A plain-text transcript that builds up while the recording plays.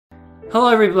Hello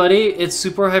everybody, it's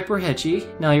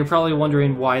SuperHyperHedgey. Now you're probably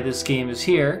wondering why this game is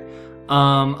here.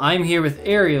 I'm here with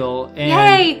Ariel, and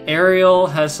Yay! Ariel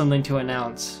has something to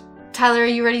announce. Tyler, are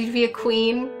you ready to be a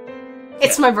queen?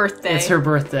 It's my birthday. It's her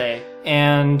birthday,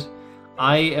 and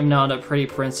I am not a pretty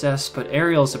princess, but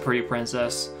Ariel's a pretty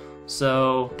princess,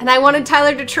 so... And I wanted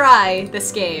Tyler to try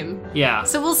this game. Yeah.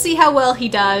 So we'll see how well he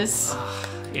does.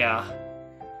 Yeah.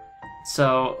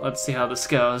 So, let's see how this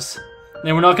goes.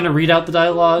 And we're not going to read out the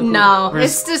dialogue? No,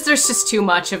 it's just, there's just too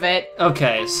much of it.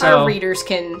 Okay, so... Our readers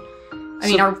can...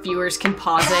 our viewers can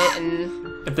pause it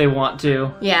and... If they want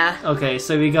to. Yeah. Okay,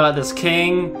 so we got this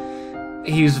king.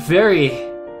 He's very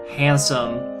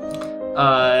handsome.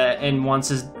 And wants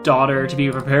his daughter to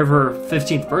be prepared for her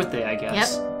 15th birthday, I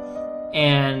guess. Yep.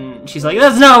 And she's like,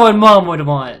 that's not what Mom would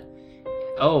want.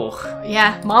 Oh.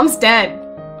 Yeah, Mom's dead.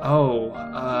 Oh,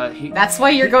 That's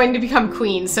why you're going to become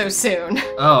queen so soon.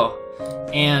 Oh.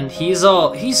 And he's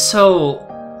so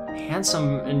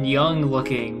handsome and young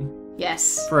looking.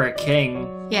 Yes. For a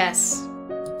king. Yes.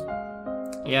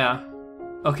 Yeah.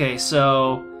 Okay,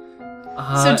 so...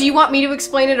 so do you want me to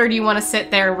explain it, or do you want to sit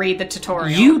there and read the tutorial?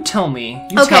 You tell me.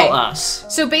 You Okay. tell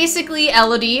us. So basically,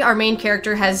 Elodie, our main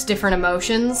character, has different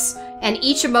emotions, and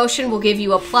each emotion will give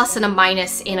you a plus and a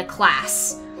minus in a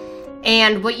class.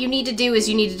 And what you need to do is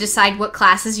you need to decide what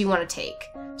classes you want to take.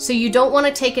 So you don't want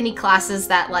to take any classes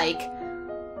that, like,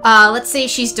 let's say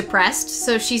she's depressed,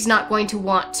 so she's not going to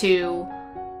want to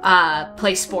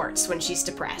play sports when she's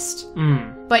depressed.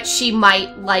 But she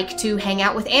might like to hang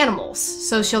out with animals,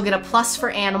 so she'll get a plus for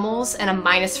animals and a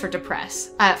minus for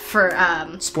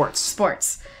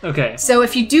sports. Okay. So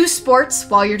if you do sports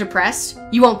while you're depressed,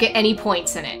 you won't get any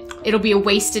points in it. It'll be a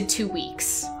wasted 2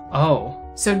 weeks. Oh.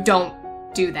 So don't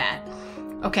do that.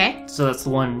 Okay? So that's the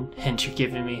one hint you're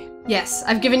giving me. Yes,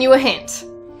 I've given you a hint.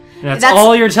 And that's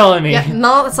all you're telling me? Yeah,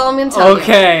 no, that's all I'm gonna tell you.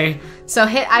 Okay. So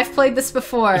I've played this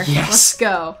before. Yes. Let's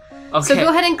go. Okay. So go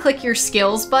ahead and click your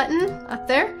skills button up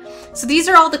there. So these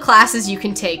are all the classes you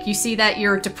can take. You see that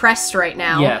you're depressed right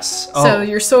now. Yes. Oh. So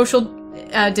your social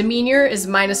demeanor is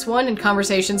 -1 and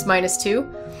conversation's -2.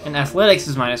 And athletics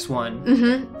is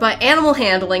 -1. But animal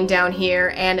handling down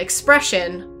here and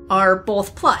expression are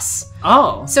both plus.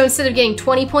 Oh. So instead of getting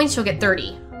 20 points, you'll get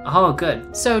 30. Oh,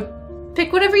 good. So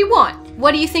pick whatever you want.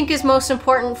 What do you think is most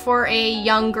important for a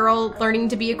young girl learning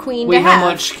to be a queen Wait, to have? how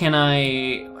much can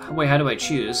I... Wait, how do I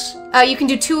choose? You can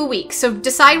do 2 a week. So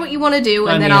decide what you want to do,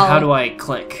 and then how do I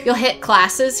click? You'll hit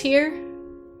classes here.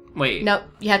 Wait. Nope,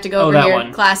 you have to go over that here,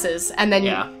 one. classes, and then...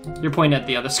 Yeah, you're pointing at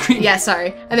the other screen. Yeah,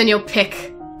 sorry. And then you'll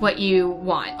pick what you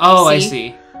want. Oh, I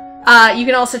see. You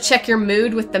can also check your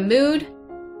mood with the mood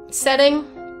setting.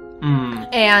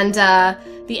 And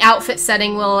the outfit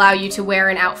setting will allow you to wear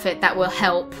an outfit that will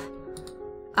help.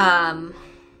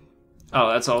 Oh,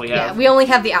 that's all we have? Yeah, we only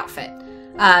have the outfit.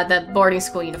 The boarding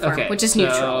school uniform, Okay, which is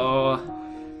neutral.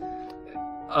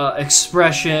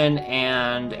 Expression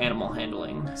and animal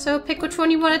handling. So pick which one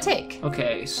you want to take.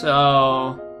 Okay,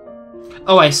 so...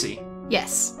 Oh, I see.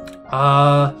 Yes.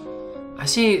 I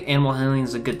see animal handling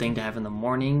is a good thing to have in the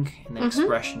morning, and then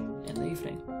expression in the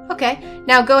evening. Okay,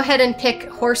 now go ahead and pick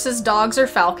horses, dogs, or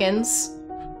falcons.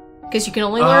 Because you can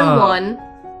only learn one.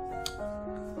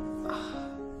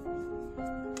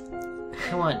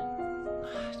 I want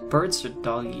birds or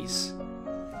doggies.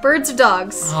 Birds or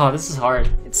dogs. Oh, this is hard.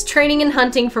 It's training and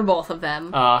hunting for both of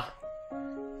them.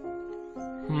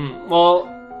 Well,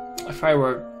 if I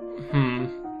were...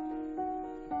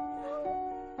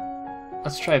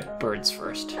 Let's try birds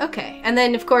first. Okay, and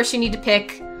then of course you need to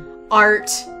pick art,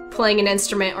 playing an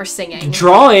instrument, or singing.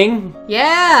 Drawing?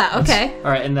 Yeah, okay.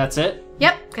 Alright, and that's it?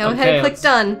 Yep, go ahead and click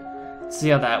done. Let's see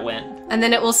how that went. And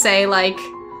then it will say, like,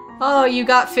 oh, you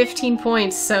got 15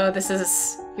 points, so this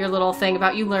is your little thing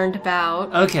about you learned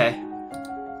about. Okay.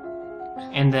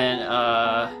 And then,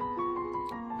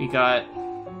 we got...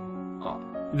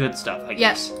 good stuff, I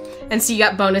guess. Yep. And so you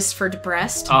got bonus for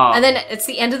depressed. Oh. And then it's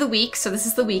the end of the week, so this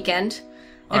is the weekend.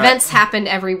 All Events happen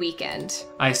every weekend.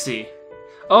 I see.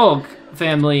 Oh,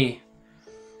 family.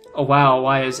 Oh, wow,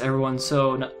 why is everyone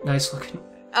so nice looking?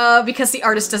 Because the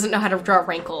artist doesn't know how to draw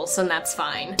wrinkles, and that's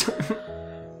fine.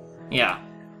 Yeah.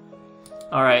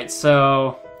 Alright,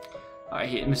 so...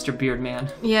 Alright, Mr. Beardman.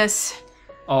 Yes.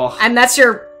 Oh. And that's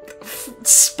your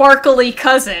sparkly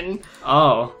cousin.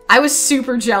 Oh. I was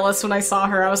super jealous when I saw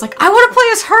her. I was like, I want to play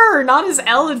as her, not as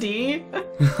Elodie.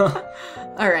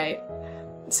 Alright.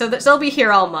 So they'll be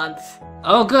here all month.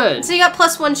 Oh, good. So you got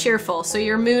 +1 cheerful, so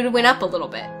your mood went up a little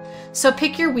bit. So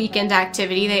pick your weekend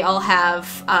activity. They all have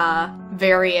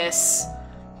various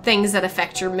things that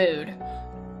affect your mood.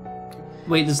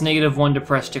 Wait, does -1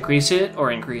 depressed decrease it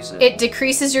or increase it? It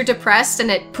decreases your depressed and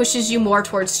it pushes you more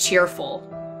towards cheerful.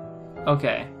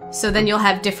 Okay. So then you'll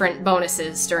have different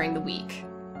bonuses during the week.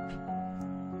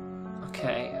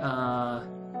 Okay,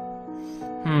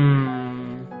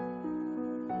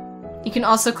 You can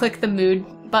also click the mood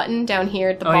button down here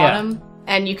at the bottom,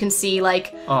 and you can see,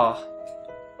 like... Oh.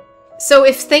 So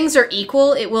if things are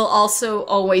equal, it will also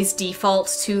always default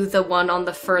to the one on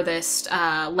the furthest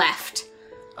left.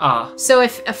 Ah. So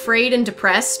if afraid and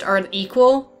depressed are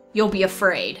equal, you'll be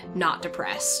afraid, not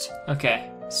depressed.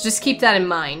 Okay. So just keep that in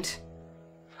mind.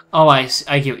 Oh, I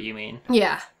get what you mean.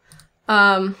 Yeah.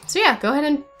 So yeah, go ahead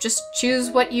and just choose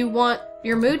what you want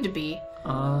your mood to be.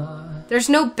 There's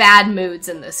no bad moods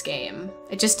in this game.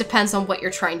 It just depends on what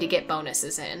you're trying to get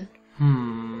bonuses in.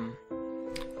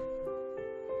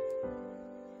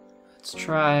 Let's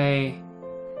try...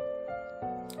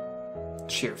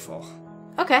 cheerful.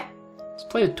 Okay. Let's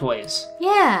play with toys.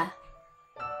 Yeah.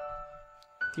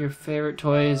 Your favorite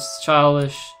toys,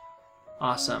 childish.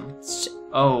 Awesome.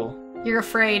 Oh. You're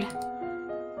afraid.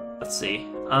 Let's see.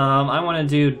 I want to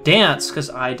do dance, because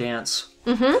I dance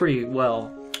pretty well,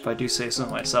 if I do say so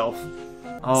myself.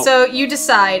 Oh. So you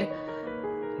decide,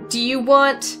 do you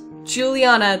want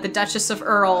Juliana, the Duchess of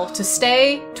Earl, to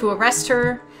stay, to arrest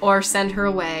her, or send her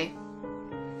away?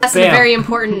 That's a very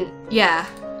important, yeah.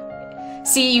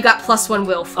 See, you got +1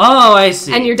 will for Oh, I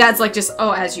see. And your dad's like, just,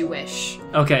 oh, as you wish.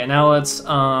 Okay, now let's,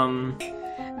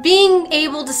 Being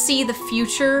able to see the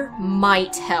future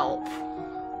might help.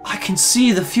 I can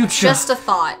see the future. Just a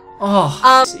thought. Oh,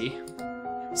 I see.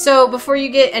 So, before you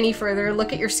get any further,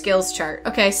 look at your skills chart.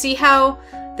 Okay, see how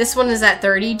this one is at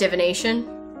 30, divination?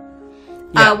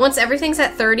 Yeah. Once everything's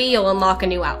at 30, you'll unlock a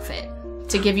new outfit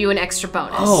to give you an extra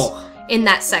bonus in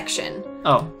that section.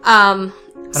 Oh.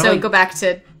 So go back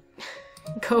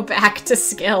to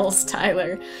skills,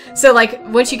 Tyler. So, like,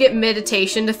 once you get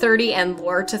meditation to 30 and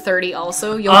lore to 30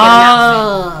 also, you'll get an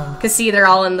outfit. Because, see, they're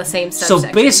all in the same subsection.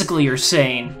 So, basically, you're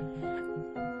saying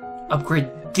upgrade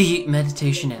the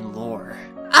meditation and lore.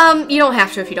 You don't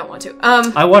have to if you don't want to.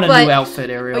 I want a new outfit,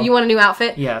 Ariel. Oh, you want a new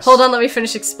outfit? Yes. Hold on, let me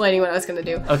finish explaining what I was gonna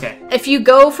do. Okay. If you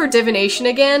go for divination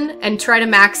again and try to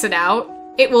max it out,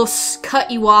 it will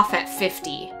cut you off at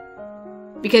 50.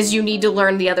 Because you need to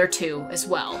learn the other 2 as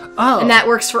well. Oh. And that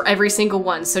works for every single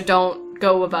one, so don't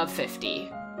go above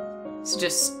 50. So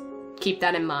just keep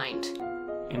that in mind.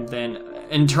 And then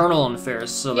internal affairs,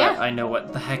 so that I know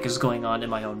what the heck is going on in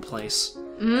my own place.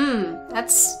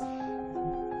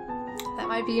 That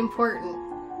might be important.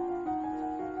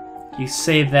 You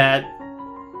say that...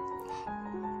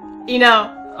 You know...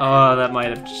 Oh, that might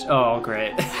have... Oh,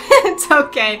 great. It's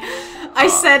okay. I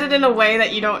said it in a way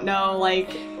that you don't know, like...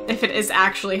 if it is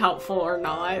actually helpful or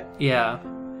not. Yeah.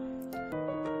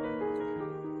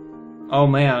 Oh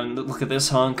man, look at this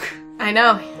hunk. I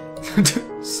know.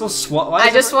 So swole. I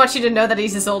just want you to know that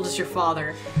he's as old as your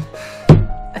father.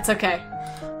 That's okay.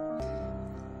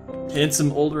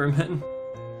 Handsome older man.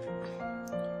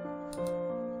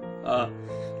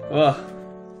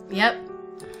 Yep.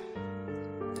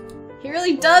 He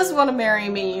really does want to marry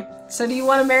me. So do you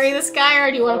want to marry this guy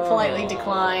or do you want to politely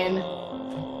decline?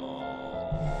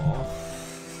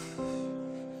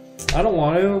 I don't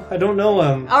want to. I don't know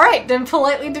him. Alright, then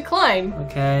politely decline.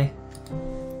 Okay.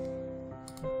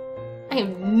 I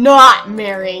am not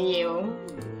marrying you.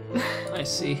 I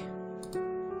see.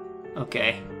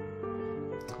 Okay.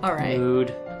 Alright.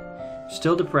 Mood.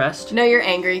 Still depressed? No, you're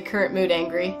angry. Current mood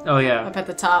angry. Oh, yeah. Up at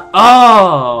the top.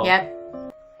 Oh! Yep.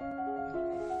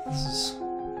 This is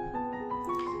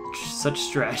such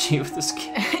strategy with this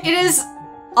game. It is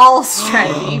all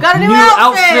strategy. You got a new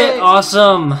outfit!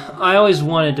 Awesome! I always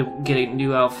wanted to get a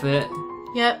new outfit.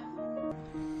 Yep.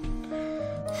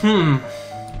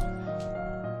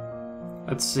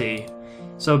 Let's see.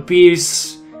 So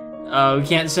beasts, we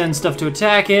can't send stuff to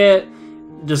attack it.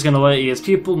 Just gonna let ES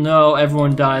people know.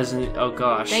 Everyone dies and oh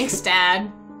gosh. Thanks,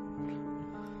 Dad.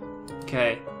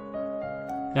 Okay.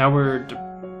 Now we're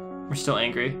still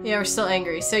angry. Yeah, we're still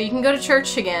angry. So you can go to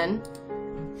church again.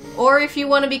 Or if you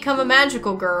want to become a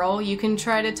magical girl, you can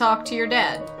try to talk to your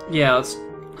dad. Yeah, let's...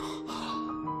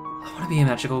 I want to be a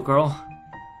magical girl.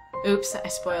 Oops, I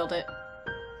spoiled it.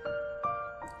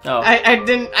 Oh.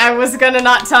 I was gonna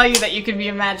not tell you that you could be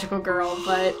a magical girl,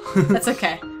 but that's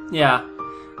okay. Yeah.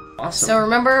 Awesome. So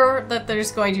remember that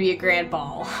there's going to be a grand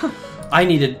ball. I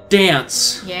need to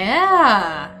dance.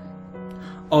 Yeah.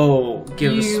 Oh,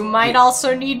 give us... You might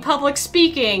also need public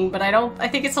speaking, but I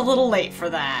think it's a little late for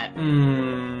that.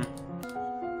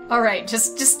 Alright,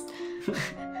 just...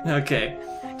 Okay.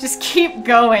 Just keep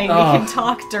going. We can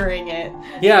talk during it.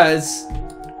 Yeah, it's...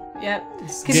 Yep.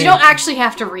 Because you don't actually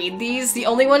have to read these. The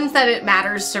only ones that it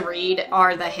matters to read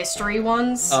are the history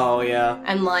ones. Oh, yeah.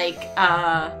 And, like,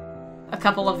 a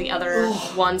couple of the other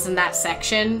ones in that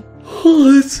section.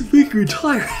 Oh, that's making me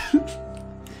tired.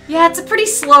 Yeah, it's a pretty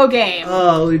slow game.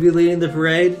 Oh, will you be leading the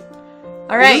parade?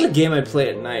 Alright. This is a game I play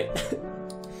at night.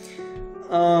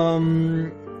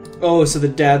 Oh, so the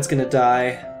dad's gonna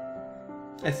die.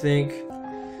 I think.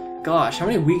 Gosh, how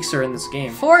many weeks are in this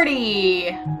game?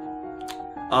 40!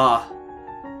 Ah.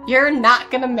 You're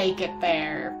not gonna make it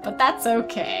there, but that's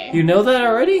okay. You know that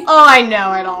already? Oh, I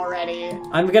know it already.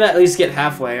 I'm gonna at least get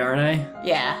halfway, aren't I?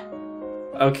 Yeah.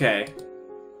 Okay.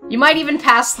 You might even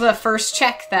pass the first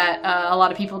check that a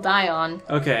lot of people die on.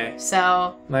 Okay.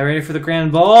 So... Am I ready for the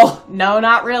grand ball? No,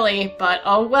 not really, but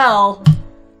oh well.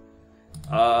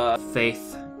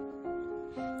 Faith.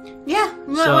 Yeah,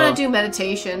 you might want to do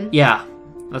meditation. Yeah,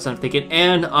 that's what I'm thinking.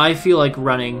 And I feel like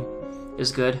running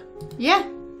is good. Yeah.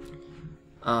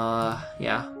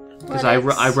 Yeah. Because I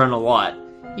run a lot.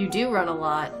 You do run a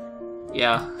lot.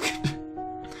 Yeah.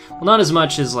 Well, not as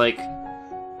much as, like,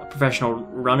 a professional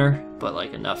runner, but,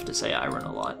 like, enough to say I run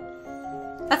a lot.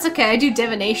 That's okay, I do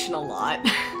divination a lot.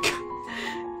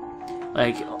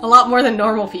 Like... A lot more than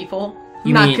normal people.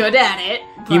 I'm not good at it.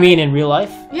 But... You mean in real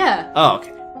life? Yeah. Oh,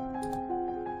 okay.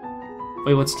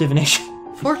 Wait, what's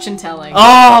divination? Fortune telling.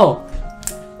 Oh!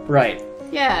 Right.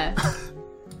 Yeah.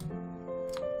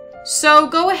 So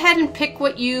go ahead and pick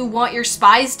what you want your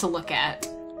spies to look at.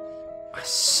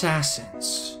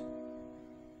 Assassins.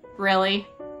 Really?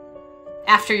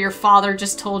 After your father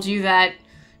just told you that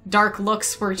dark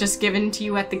looks were just given to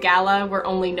you at the gala where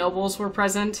only nobles were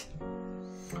present?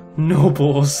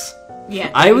 Nobles. Yeah.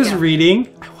 I was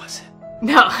reading. I wasn't.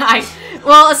 No,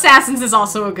 well, assassins is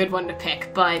also a good one to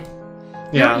pick, but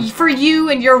yeah. For you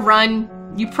and your run,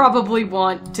 you probably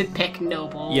want to pick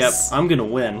nobles. Yep, I'm gonna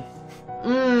win.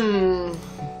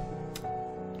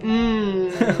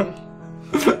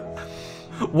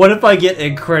 What if I get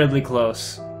incredibly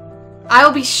close?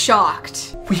 I'll be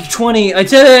shocked. Week 20, I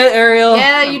did it, Ariel!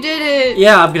 Yeah, you did it!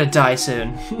 Yeah, I'm gonna die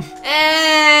soon.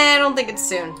 I don't think it's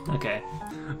soon. Okay.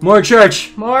 More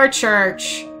church! More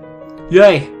church!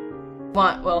 Yay!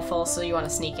 Want willful, so you want to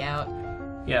sneak out.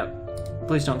 Yeah.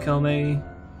 Please don't kill me.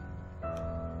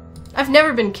 I've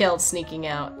never been killed sneaking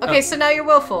out. Okay, so now you're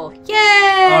willful.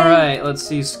 Yay! Alright, let's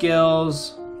see.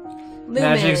 Skills. Lumen.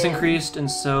 Magic's increased, and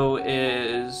so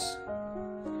is...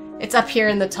 It's up here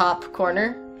in the top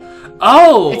corner.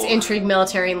 Oh! It's Intrigue,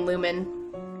 Military, and Lumen.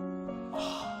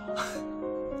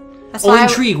 That's oh,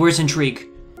 Intrigue! Where's Intrigue?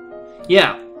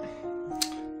 Yeah.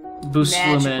 Boost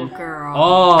Magical Lumen. Girl.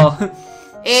 Oh!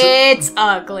 It's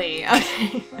ugly.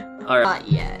 Okay. Alright. Not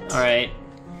yet. Alright.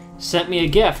 Sent me a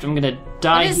gift. I'm gonna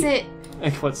die. What is it?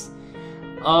 What's...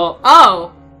 Oh.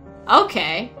 Oh!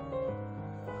 Okay.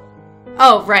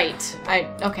 Oh, right.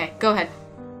 Okay, go ahead.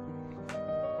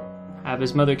 Have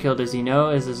his mother killed, does he know?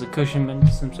 Is this a cushion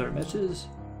some sort of messages?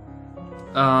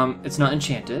 It's not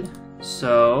enchanted.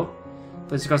 So...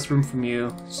 Place across the room from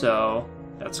you. So...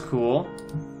 That's cool.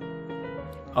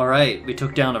 Alright, we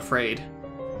took down Afraid.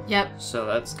 Yep. So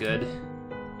that's good.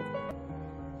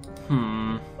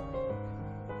 I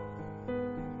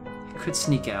could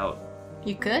sneak out.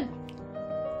 You could.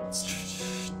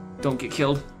 Don't get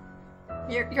killed.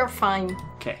 You're fine.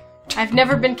 Okay. I've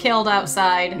never been killed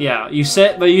outside. Yeah, you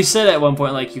said at one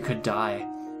point, like, you could die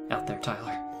out there,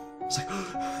 Tyler. It's like...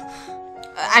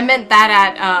 I meant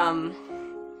that at,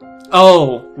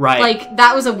 Oh, right. like,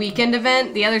 that was a weekend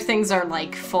event. The other things are,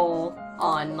 like, full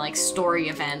on, like, story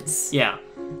events. Yeah.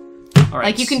 Alright.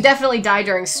 Like, you can definitely die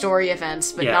during story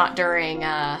events, but not during,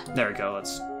 There we go,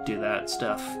 let's do that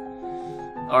stuff.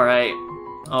 Alright.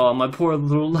 Oh, my poor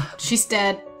little... She's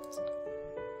dead.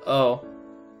 Oh.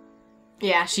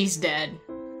 Yeah, she's dead.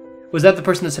 Was that the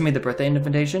person that sent me the birthday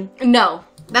invitation? No.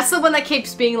 That's the one that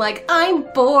keeps being like, I'm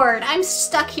bored. I'm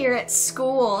stuck here at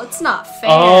school. It's not fair.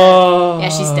 Oh. Yeah,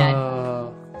 she's dead.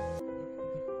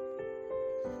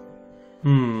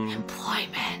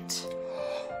 Employment.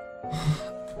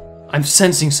 I'm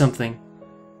sensing something.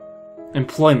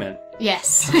 Employment.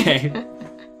 Yes. Okay.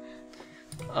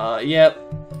 Yep.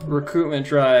 Recruitment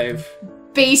drive.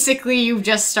 Basically, you've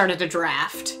just started a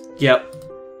draft. Yep.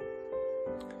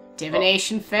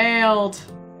 Divination failed.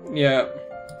 Yep.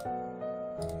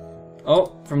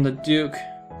 Oh, from the Duke.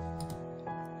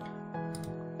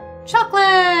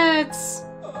 Chocolates!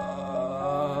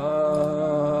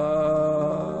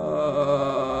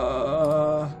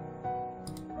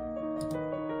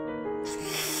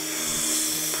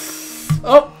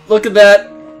 Oh, look at that.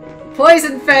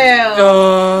 Poison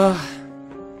failed!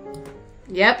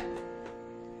 Yep.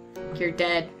 You're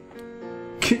dead.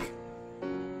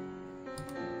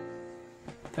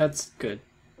 That's good.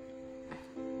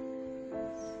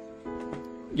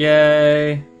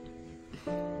 Yay!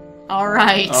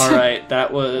 Alright. Alright,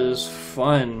 that was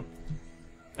fun.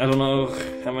 I don't know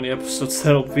how many episodes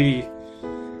that'll be.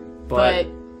 But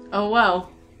oh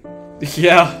well.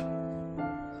 Yeah.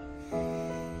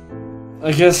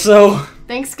 I guess so.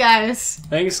 Thanks, guys.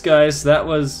 Thanks, guys. That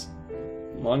was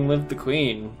Long Live the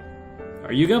Queen.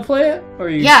 Are you gonna play it? Or are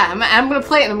you... Yeah, I'm gonna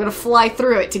play it and I'm gonna fly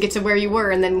through it to get to where you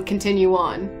were and then continue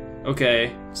on.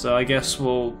 Okay, so I guess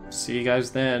we'll see you guys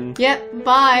then. Yep,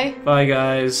 bye. Bye,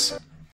 guys.